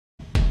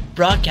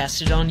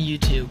Broadcasted on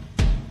YouTube.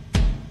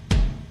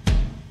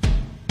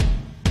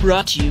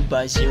 Brought to you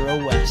by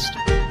Zerowest.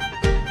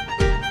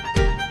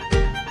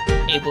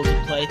 Able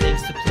to play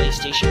thanks to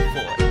PlayStation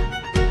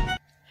 4.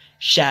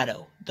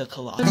 Shadow the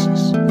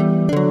Colossus.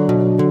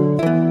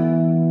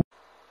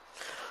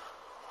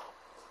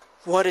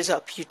 What is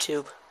up,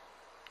 YouTube?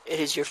 It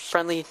is your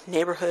friendly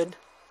neighborhood,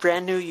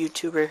 brand new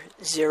YouTuber,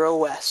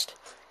 Zerowest,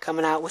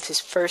 coming out with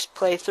his first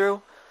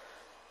playthrough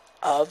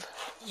of,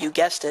 you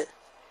guessed it,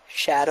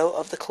 Shadow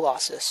of the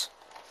Colossus.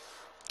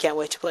 Can't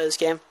wait to play this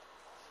game.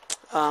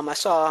 I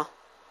saw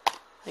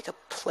like a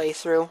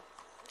playthrough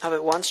of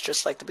it once,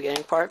 just like the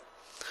beginning part.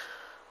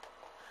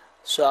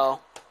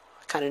 So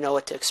I kind of know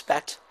what to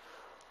expect.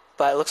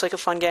 But it looks like a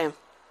fun game.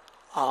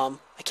 I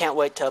can't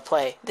wait to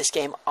play this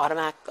game.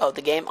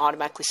 The game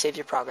automatically saves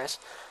your progress.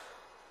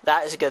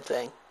 That is a good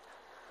thing,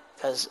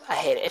 because I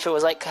hate it. If it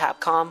was like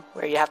Capcom,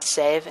 where you have to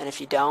save, and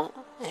if you don't,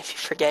 and if you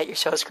forget, you're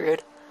so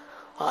screwed.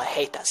 Oh, I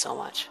hate that so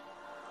much.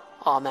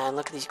 Oh man,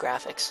 look at these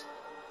graphics.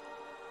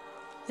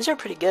 These are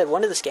pretty good.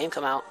 When did this game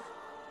come out?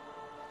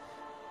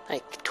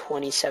 Like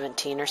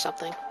 2017 or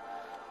something?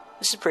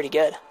 This is pretty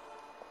good.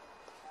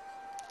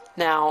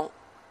 Now,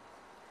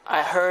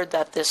 I heard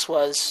that this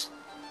was...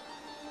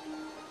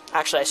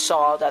 Actually, I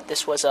saw that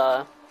this was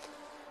a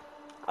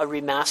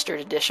remastered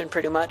edition,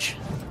 pretty much,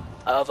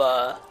 of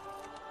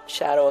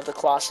Shadow of the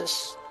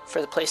Colossus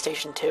for the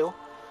PlayStation 2.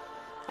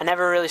 I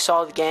never really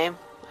saw the game.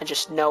 I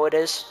just know it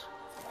is,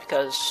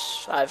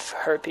 because I've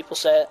heard people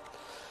say it,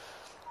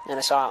 and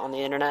I saw it on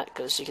the internet,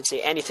 because you can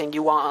see anything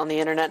you want on the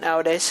internet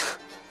nowadays,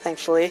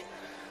 thankfully.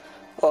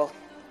 Well,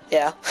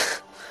 yeah.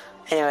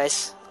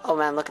 Anyways, oh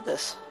man, look at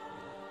this.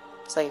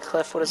 It's like a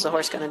cliff. What is the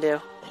horse gonna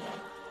do?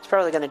 It's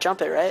probably gonna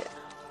jump it, right?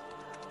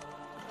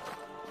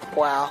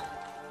 Wow.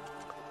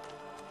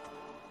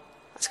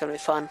 That's gonna be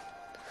fun.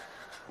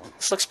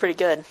 This looks pretty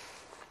good.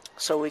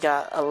 So we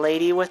got a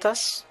lady with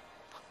us.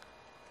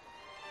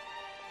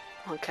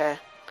 Okay.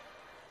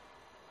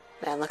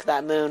 Man, look at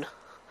that moon.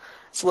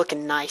 It's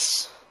looking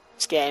nice.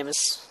 This game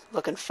is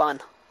looking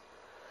fun.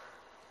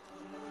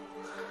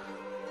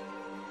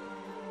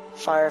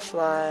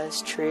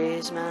 Fireflies,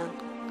 trees, man.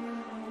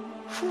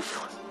 Whew,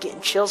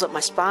 getting chills up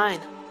my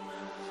spine.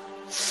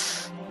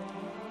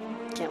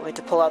 Can't wait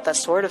to pull out that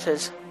sword of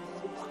his.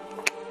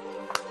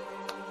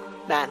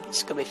 Man, this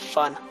is gonna be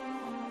fun.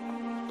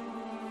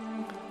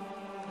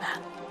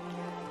 Man.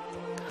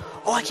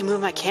 Oh, I can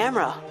move my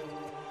camera.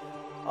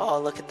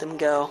 Oh, look at them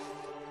go.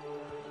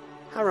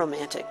 How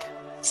romantic.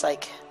 It's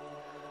like,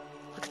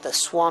 look at the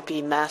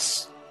swampy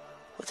mess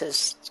with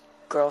his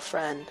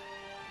girlfriend.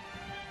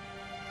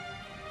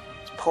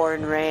 It's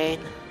pouring rain.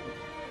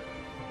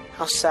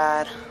 How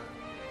sad.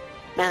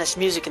 Man, this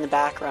music in the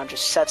background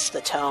just sets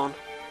the tone.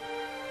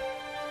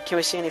 Can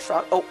we see any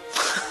frog? Oh!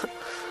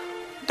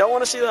 Don't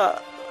want to see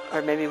that.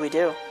 Or maybe we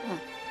do.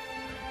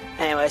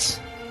 Anyways.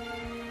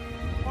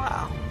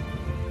 Wow.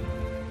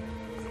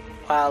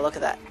 Wow, look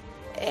at that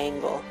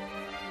angle.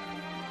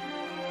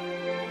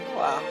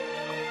 Wow.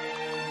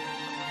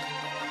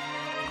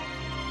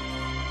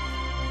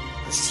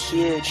 This is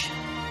huge.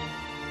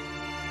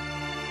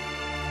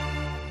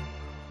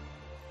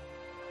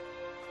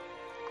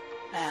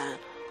 Man.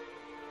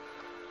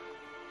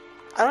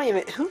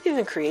 Who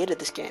even created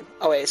this game?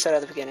 Oh wait, it said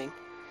at the beginning.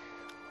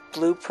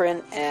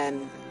 Blueprint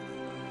and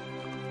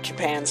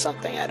Japan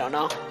something, I don't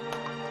know.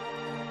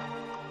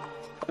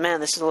 But man,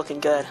 this is looking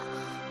good.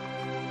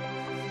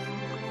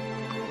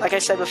 Like I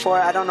said before,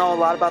 I don't know a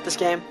lot about this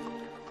game.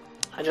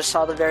 I just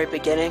saw the very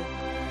beginning,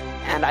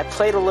 and I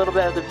played a little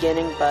bit of the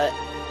beginning, but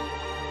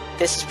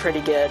this is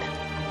pretty good.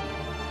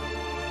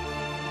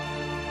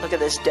 Look at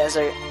this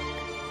desert.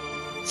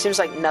 Seems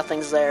like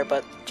nothing's there,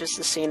 but just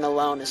the scene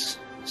alone is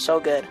so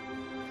good.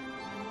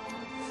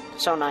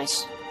 So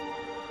nice.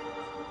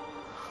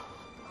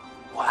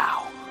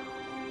 Wow.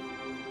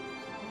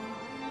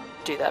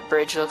 Dude, that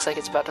bridge looks like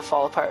it's about to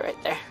fall apart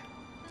right there.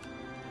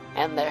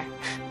 And there.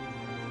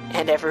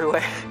 And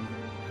everywhere.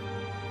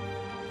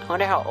 I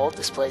wonder how old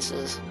this place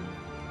is.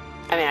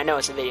 I mean, I know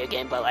it's a video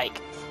game, but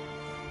like,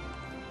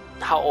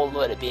 how old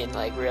would it be in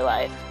like real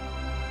life?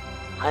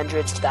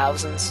 Hundreds of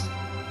thousands?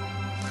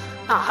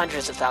 Not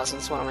hundreds of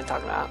thousands, what am I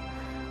talking about?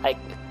 Like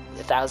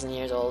 1,000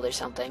 years old or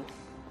something.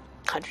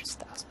 Hundreds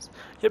of thousands.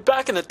 Yeah,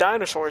 back in the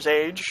dinosaurs'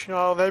 age,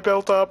 they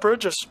built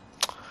bridges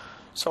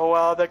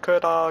so they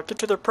could get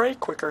to their prey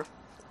quicker.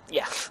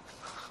 Yeah.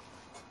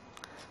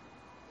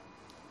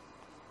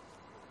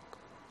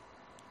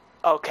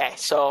 Okay,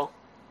 so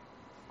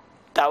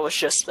that was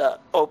just the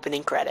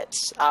opening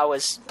credits. I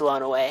was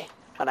blown away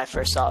when I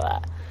first saw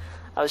that.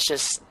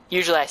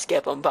 Usually I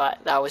skip them, but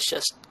that was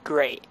just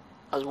great.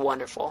 That was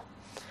wonderful.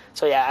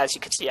 So yeah, as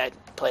you can see, I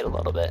played a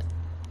little bit.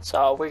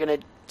 So we're going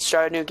to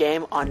start a new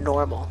game on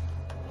normal.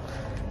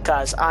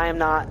 Because I am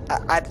not,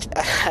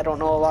 I don't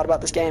know a lot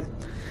about this game.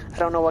 I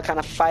don't know what kind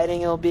of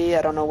fighting it'll be.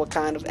 I don't know what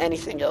kind of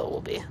anything it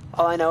will be.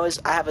 All I know is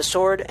I have a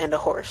sword and a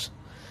horse.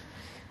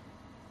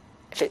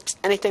 If it's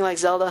anything like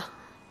Zelda,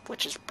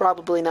 which is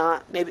probably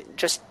not, maybe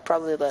just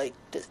probably like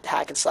the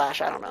hack and slash,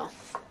 I don't know.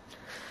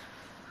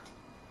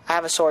 I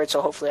have a sword,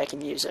 so hopefully I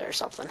can use it or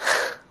something.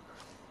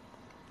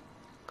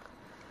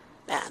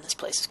 Man, this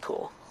place is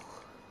cool.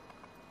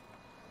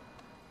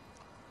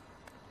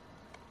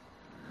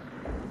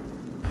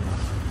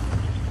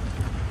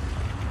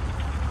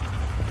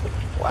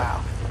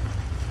 Wow.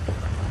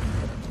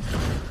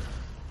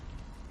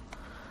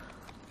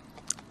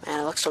 Man,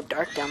 it looks so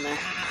dark down there.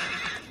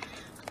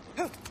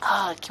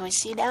 Oh, can we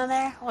see down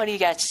there? What do you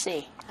guys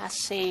see? I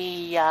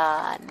see,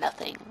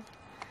 nothing.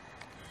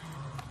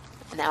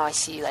 Now I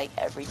see, like,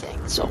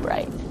 everything so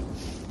bright.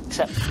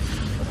 Except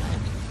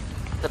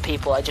the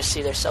people, I just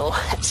see their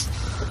silhouettes.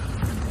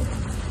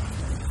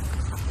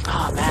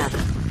 Oh, man.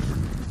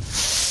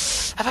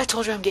 Have I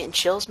told you I'm getting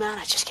chills, man?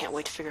 I just can't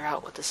wait to figure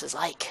out what this is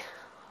like.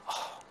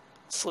 Oh,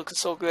 it's looking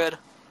so good.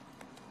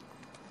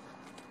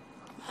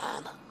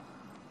 Man.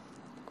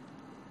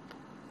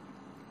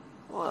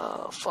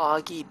 Whoa,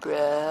 foggy,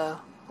 bro.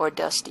 Or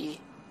dusty,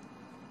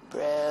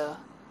 bro.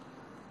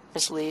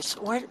 There's leaves.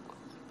 Where'd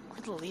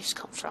the leaves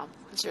come from?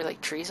 Is there,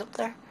 like, trees up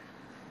there?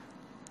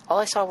 All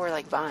I saw were,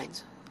 like,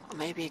 vines. Well,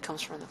 maybe it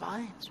comes from the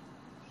vines.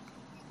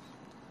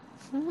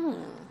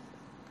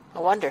 I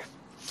wonder.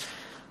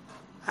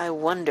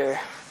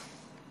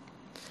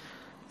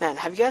 Man,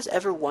 have you guys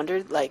ever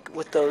wondered, like,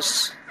 with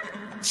those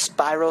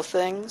spiral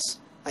things,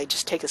 like,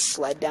 just take a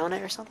sled down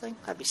it or something?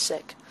 That'd be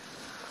sick.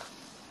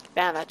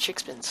 Man, that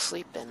chick's been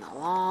sleeping a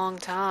long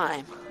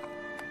time.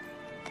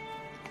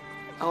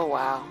 Oh,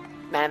 wow.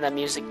 Man, that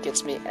music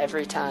gets me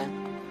every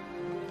time.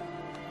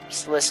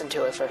 Just listen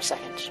to it for a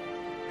second.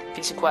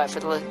 Peace and quiet for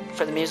the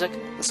music.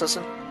 Let's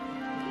listen.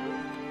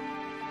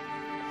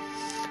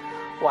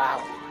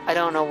 Wow. I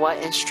don't know what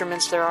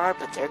instruments there are,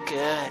 but they're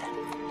good.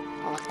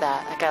 Oh, look at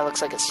that. That guy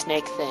looks like a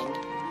snake thing.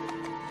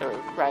 The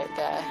right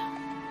guy.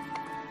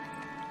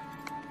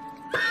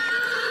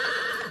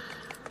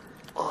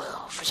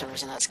 Oh, for some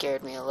reason that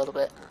scared me a little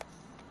bit.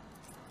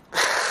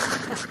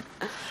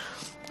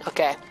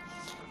 Okay.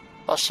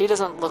 Well, she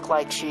doesn't look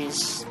like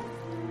she's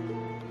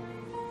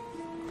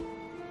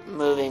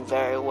moving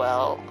very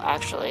well.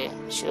 Actually,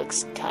 she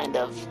looks kind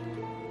of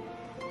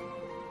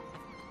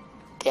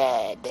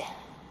dead.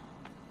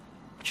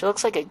 She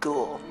looks like a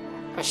ghoul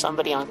or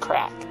somebody on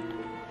crack.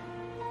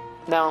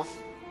 No,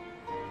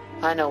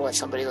 I know what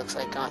somebody looks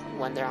like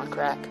when they're on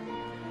crack.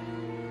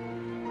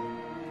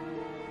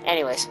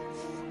 Anyways.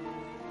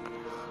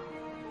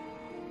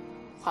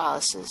 Wow,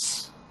 this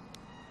is...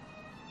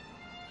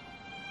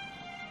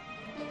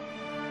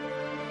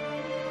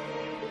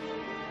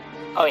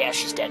 Oh yeah,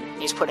 she's dead.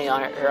 He's putting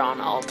her on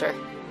the altar.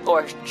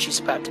 Or she's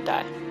about to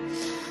die.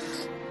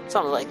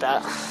 Something like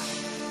that.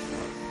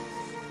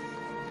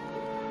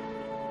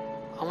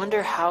 I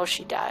wonder how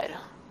she died.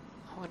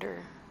 I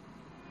wonder...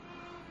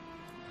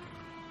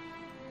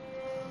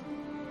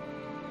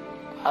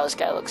 Wow, this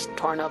guy looks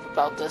torn up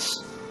about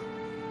this.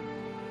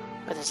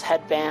 With his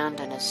headband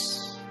and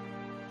his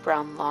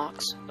brown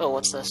locks. Oh,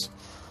 what's this?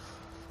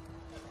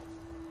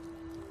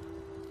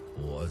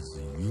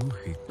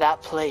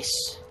 That place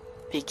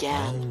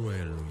began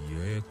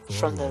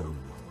from the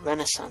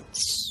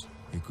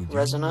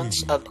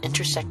resonance of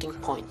intersecting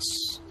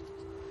points.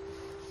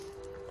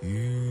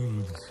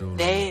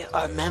 They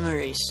are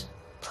memories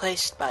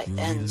placed by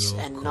ends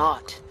and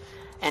not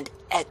and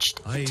etched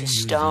into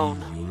stone.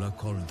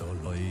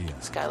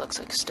 This guy looks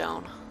like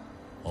stone.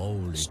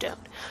 Stone.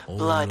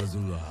 Blood.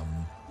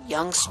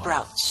 Young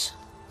sprouts.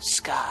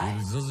 Sky.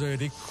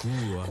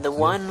 And the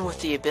one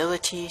with the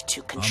ability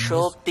to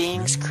control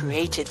beings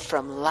created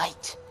from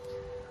light.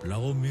 In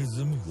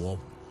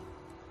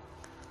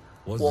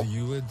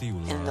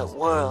the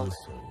world,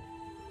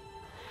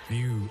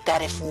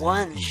 that if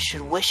one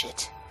should wish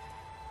it,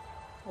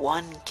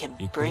 one can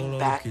bring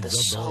back the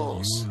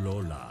souls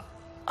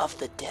of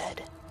the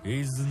dead.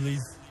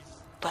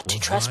 But to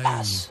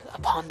trespass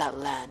upon that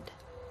land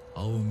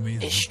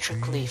is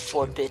strictly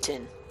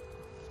forbidden.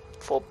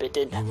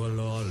 Forbidden.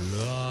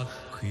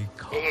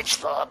 It's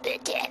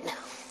forbidden.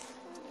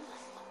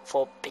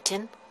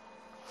 Forbidden?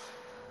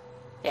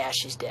 Yeah,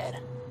 she's dead.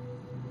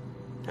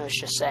 I was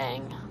just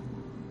saying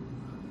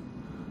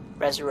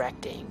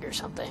resurrecting or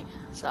something,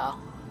 so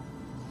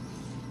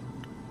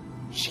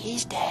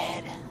she's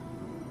dead.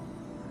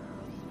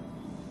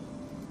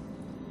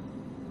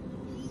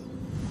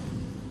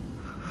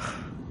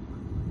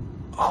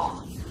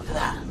 Oh, look at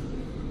that.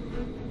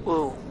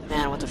 Whoa,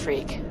 man, what the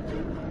freak.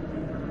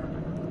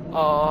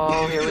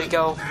 Oh, here we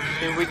go.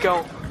 Here we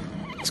go.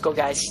 Let's go,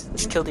 guys.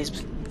 Let's kill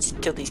these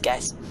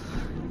guys.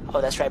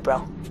 Oh, that's right,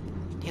 bro.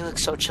 He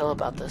looks so chill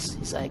about this.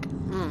 He's like,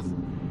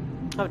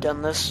 I've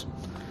done this.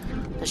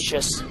 Let's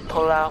just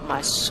pull out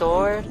my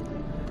sword.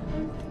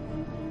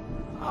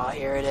 Oh,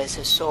 here it is,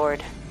 his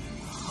sword.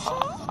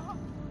 Oh,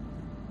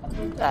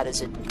 that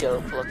is a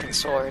dope looking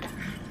sword.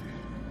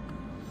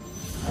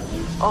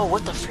 Oh,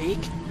 what the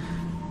freak?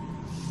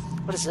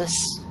 What is this?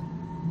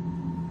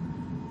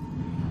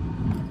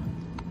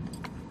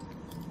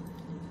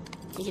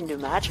 You can do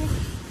magic?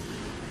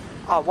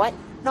 Oh, what?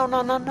 No,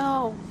 no, no,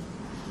 no.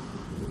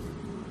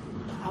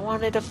 I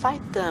wanted to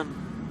fight them.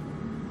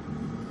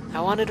 I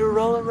wanted to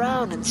roll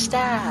around and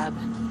stab.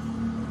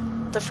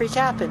 What the freak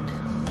happened?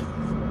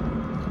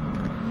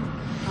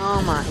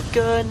 Oh my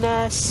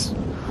goodness.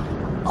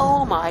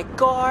 Oh my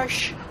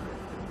gosh.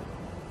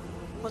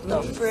 What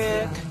the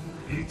frick?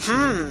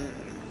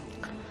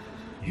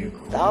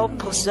 Thou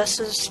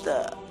possessest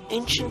the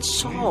ancient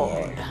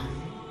sword.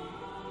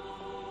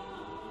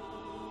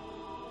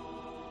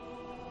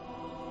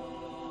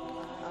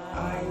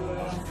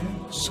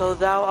 So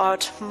thou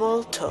art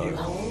mortal.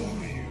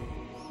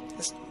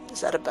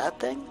 Is that a bad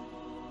thing?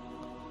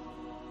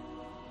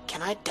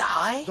 Can I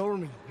die?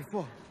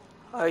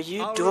 Are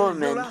you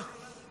dormant?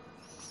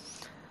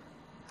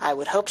 I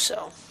would hope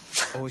so.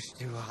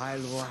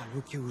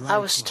 I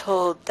was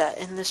told that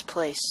in this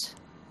place,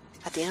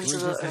 at the ends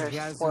of the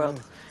earth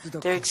world,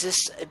 there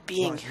exists a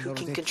being who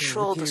can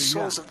control the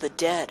souls of the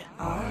dead.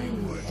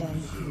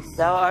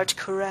 Thou art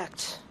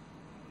correct.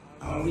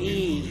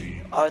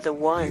 We are the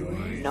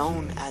one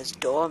known as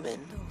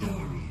Dorman.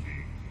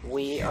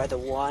 We are the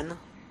one.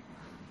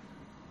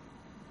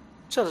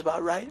 Sounds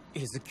about right.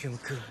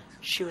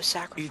 She was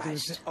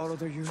sacrificed,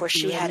 for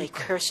she had a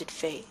cursed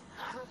fate.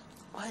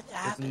 What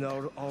happened?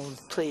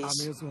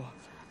 Please,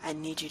 I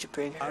need you to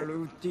bring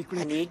her.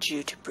 I need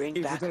you to bring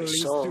back her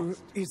soul.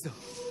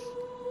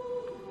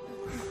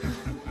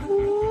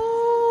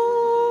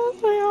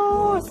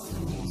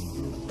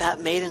 That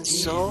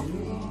maiden's soul?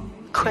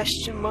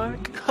 Question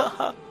mark?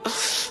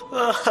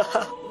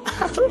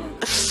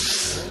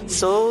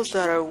 Souls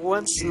that are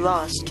once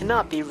lost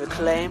cannot be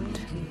reclaimed.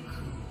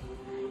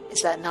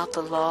 Is that not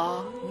the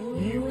law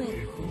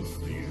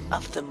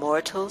of the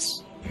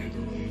mortals?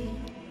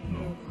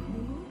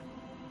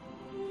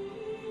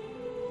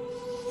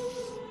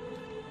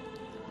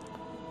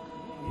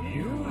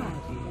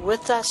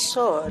 With that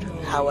sword,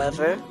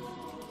 however,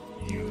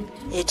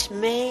 it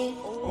may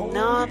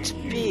not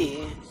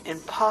be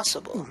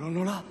impossible.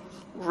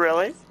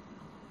 Really?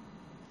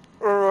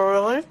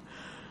 Really?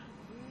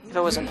 If it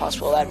was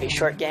impossible, that'd be a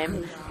short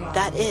game.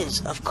 That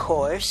is, of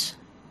course,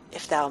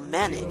 if thou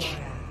manage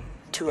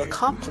to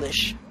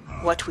accomplish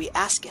what we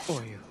asketh.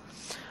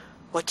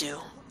 What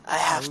do I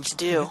have to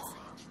do?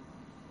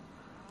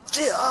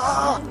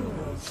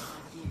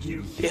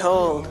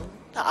 Behold,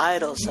 the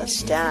idols that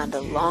stand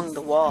along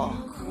the wall.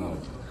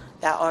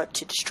 Thou art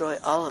to destroy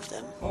all of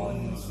them.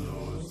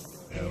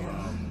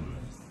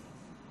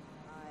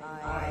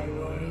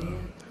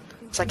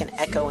 It's like an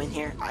echo in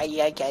here.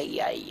 Ay, ay, ay,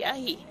 ay,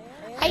 ay.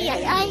 Ay,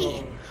 ay,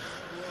 ay.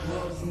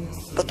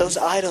 But those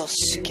idols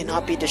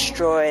cannot be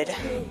destroyed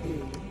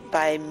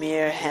by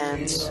mere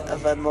hands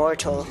of a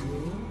mortal.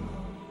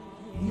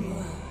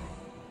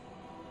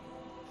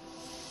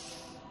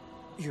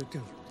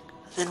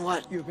 Then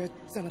what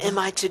am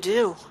I to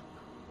do?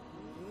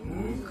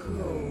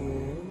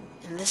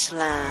 In this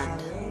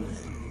land,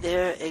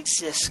 there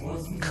exists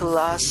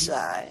colossi,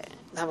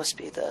 that must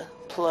be the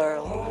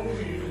plural,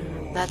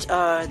 that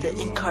are the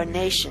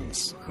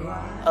incarnations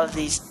of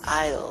these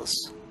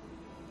idols,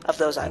 of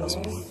those idols.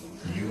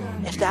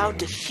 If thou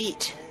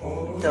defeat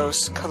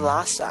those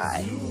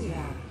colossi,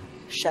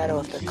 shadow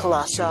of the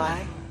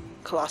colossi,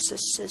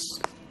 colossuses,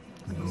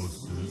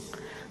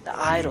 the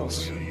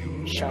idols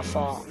shall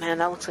fall. Man,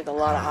 that looks like a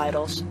lot of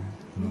idols.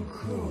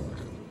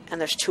 And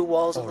there's 2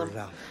 walls of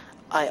them.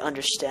 I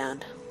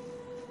understand.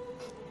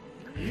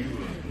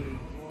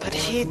 But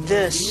heed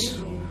this.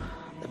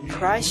 The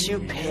price you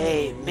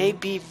pay may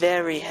be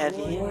very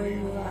heavy.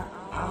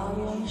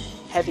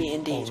 Heavy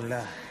indeed.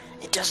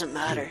 It doesn't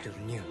matter.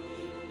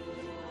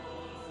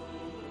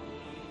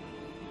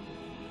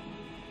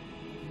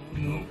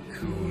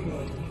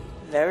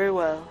 Very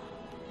well.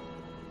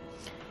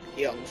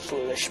 Young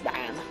foolish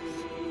man.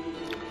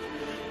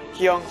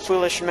 Young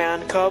foolish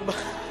man cub.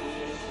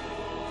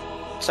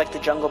 It's like the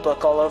Jungle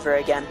Book all over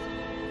again.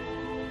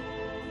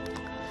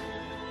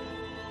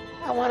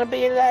 I want to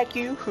be like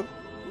you.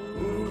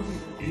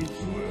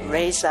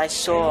 Raise thy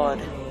sword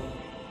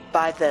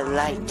by the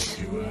light.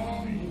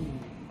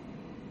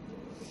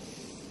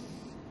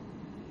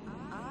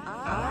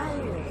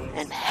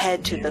 And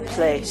head to the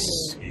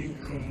place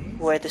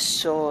where the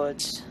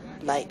sword's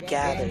light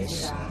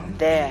gathers.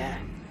 There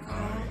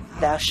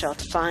thou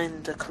shalt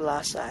find the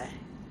colossi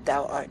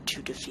thou art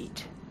to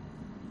defeat.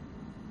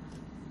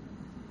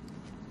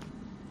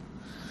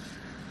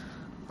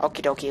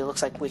 Okie dokie, it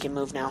looks like we can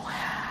move now.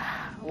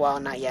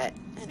 Well, not yet.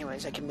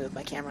 Anyways, I can move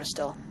my camera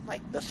still,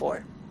 like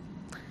before.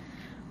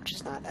 Which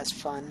is not as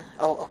fun.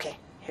 Oh, okay.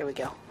 Here we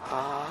go.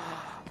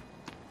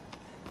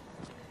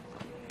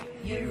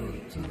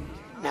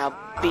 Now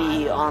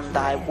be on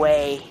thy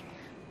way,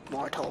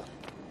 mortal.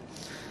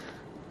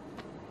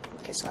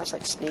 Okay, so that's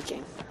like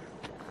sneaking.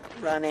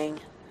 Running.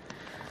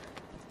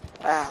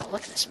 Wow,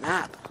 look at this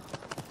map.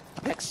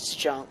 Next is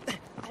jump.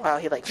 Wow,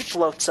 he like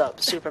floats up,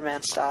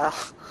 Superman style.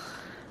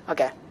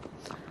 Okay.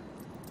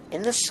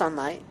 In the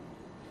sunlight,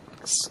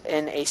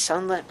 in a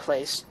sunlit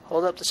place,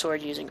 hold up the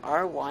sword using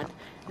R1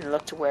 and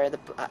look to where the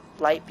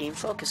light beam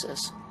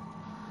focuses.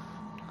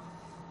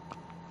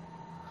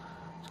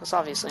 So it's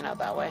obviously not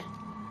that way.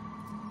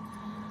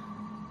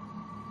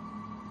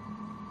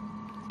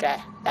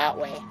 Okay, that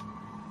way.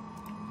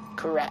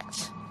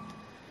 Correct.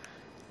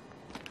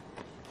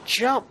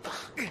 jump.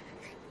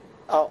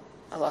 Oh,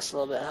 I lost a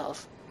little bit of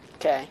health.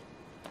 Okay.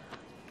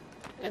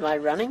 Am I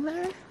running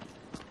there?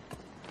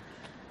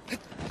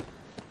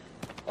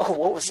 Oh,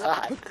 what was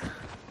that?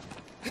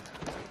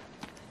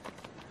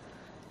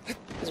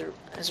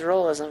 His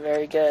roll isn't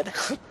very good.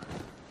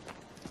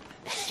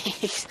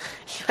 he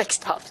like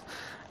stops.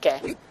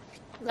 Okay.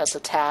 That's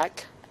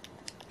attack.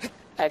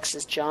 X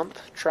is jump.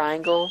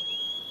 Triangle.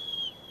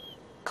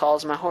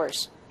 Calls my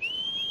horse.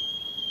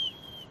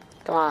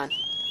 Come on.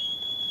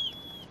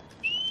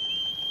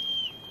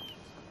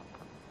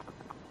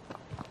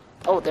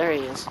 Oh, there he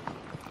is.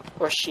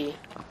 Or she.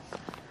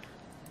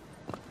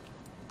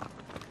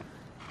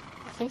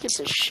 I think it's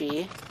a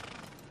she.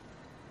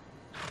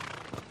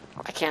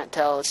 I can't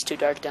tell, it's too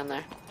dark down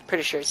there.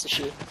 Pretty sure it's a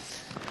she.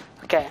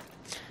 Okay.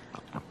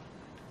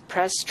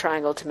 Press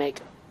triangle to make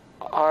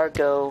R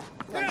go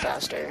run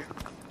faster.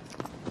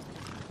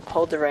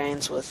 Hold the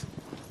reins with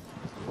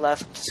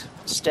left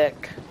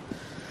stick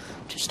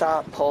to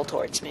stop, pull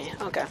towards me.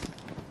 Okay.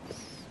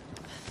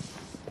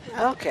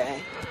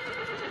 Okay.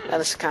 Now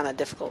this is kind of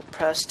difficult.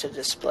 Press to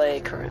display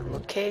current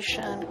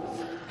location.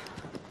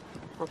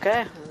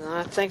 Okay,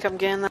 I think I'm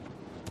getting that.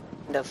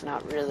 If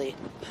not really.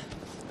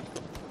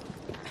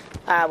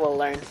 I will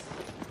learn.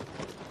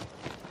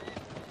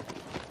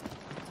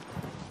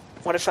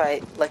 What if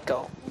I let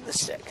go of the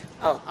stick?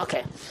 Oh,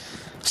 okay.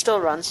 Still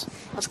runs.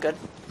 That's good.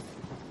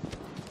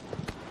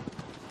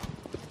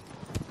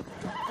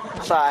 I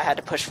thought I had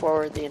to push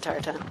forward the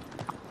entire time.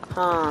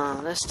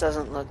 This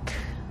doesn't look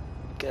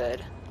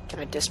good. Can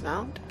I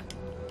dismount?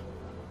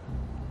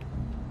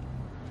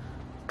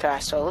 Okay,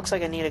 so it looks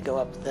like I need to go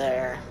up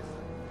there.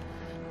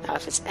 Now,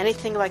 if it's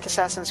anything like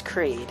Assassin's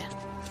Creed,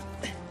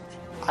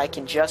 I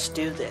can just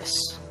do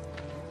this.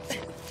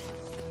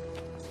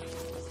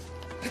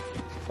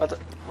 What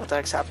the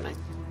heck's happening?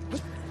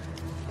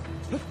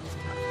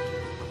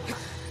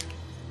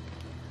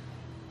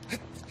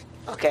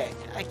 Okay,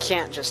 I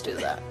can't just do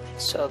that.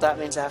 So that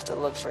means I have to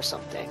look for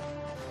something.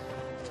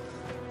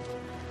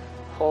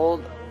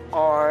 Hold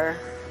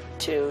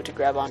R2 to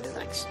grab onto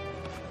things.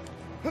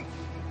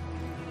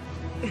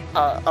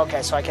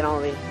 Okay, so I can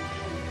only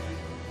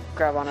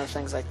grab onto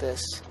things like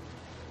this.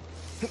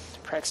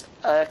 Press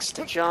X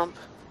to jump.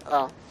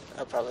 Oh,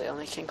 I probably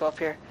only can go up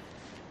here.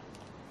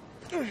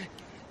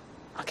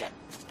 Okay.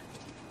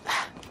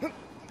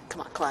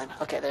 Come on, climb.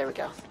 Okay, there we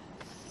go.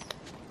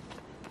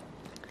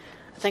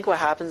 I think what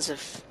happens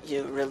if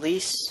you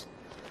release...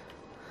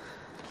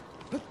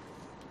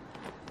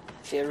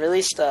 If you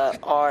release the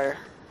R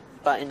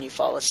button, you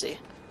fall asleep.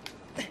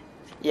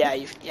 Yeah,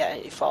 you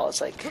fall.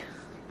 It's like...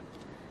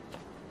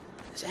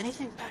 Is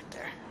anything back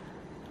there?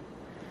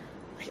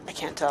 I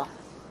can't tell.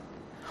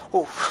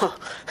 Oh,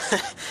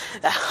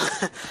 that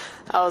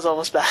was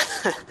almost bad.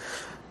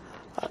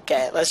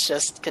 Okay, let's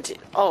just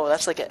continue. Oh,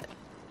 that's like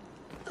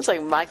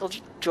Michael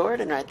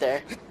Jordan right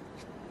there.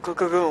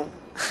 Boom.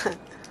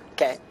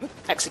 Okay,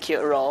 execute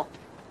a roll.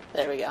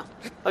 There we go.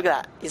 Look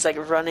at that. He's like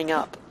running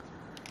up.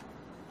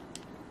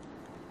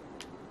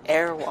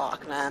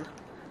 Airwalk, man.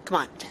 Come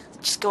on,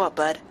 just go up,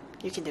 bud.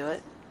 You can do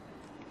it.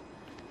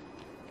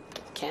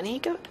 Can he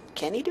go?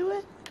 Can he do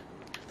it?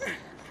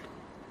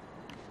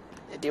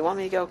 Do you want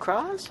me to go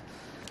across?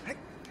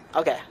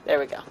 Okay, there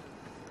we go.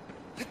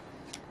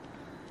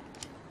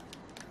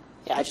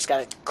 Yeah, I just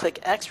gotta click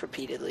X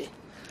repeatedly.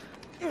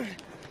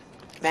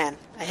 Man,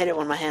 I hit it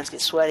when my hands get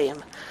sweaty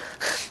and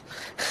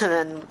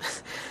then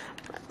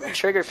my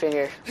trigger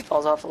finger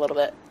falls off a little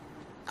bit.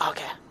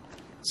 Okay,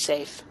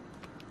 safe.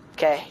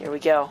 Okay, here we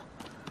go.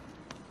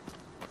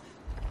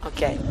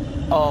 Okay.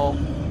 Oh,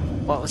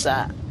 what was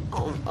that?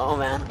 Oh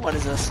man, what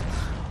is this?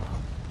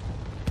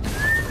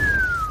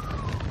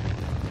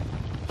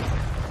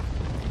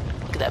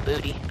 Look at that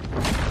booty.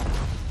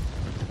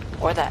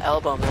 Or that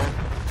elbow, man.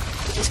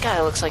 This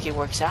guy looks like he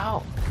works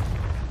out.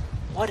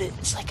 What is...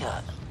 It's like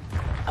a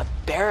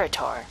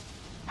Baratar.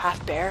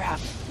 Half bear,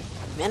 half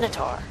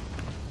minotaur.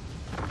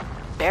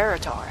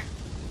 Baratar.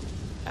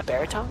 A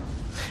baritone?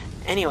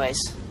 Anyways.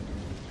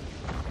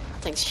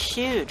 That thing's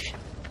huge.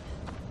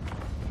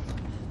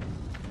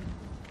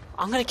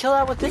 I'm gonna kill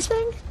that with this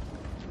thing?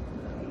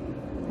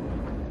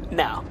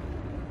 No.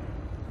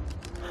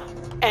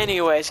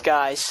 Anyways,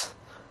 guys.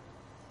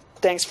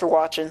 Thanks for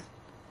watching.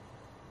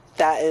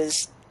 That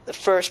is the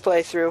first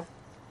playthrough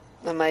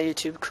of my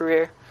YouTube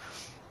career.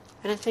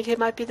 I didn't think it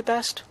might be the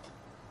best.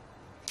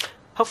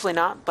 Hopefully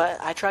not, but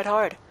I tried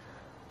hard.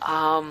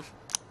 Yeah,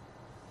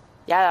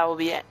 that will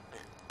be it.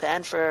 The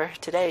end for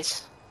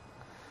today's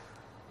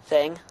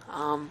thing.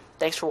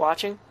 Thanks for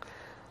watching.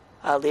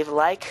 Leave a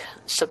like,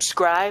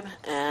 subscribe,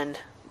 and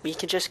we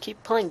can just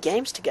keep playing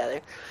games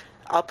together.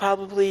 I'll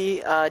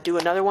probably do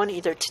another one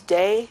either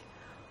today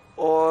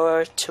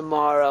or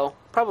tomorrow.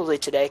 Probably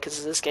today,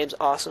 because this game's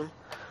awesome.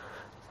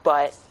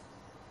 But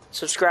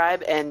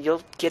subscribe, and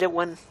you'll get it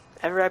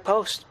whenever I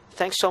post.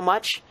 Thanks so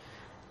much,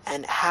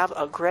 and have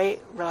a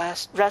great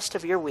rest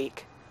of your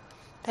week.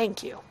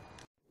 Thank you.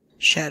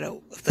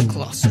 Shadow of the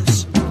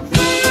Colossus.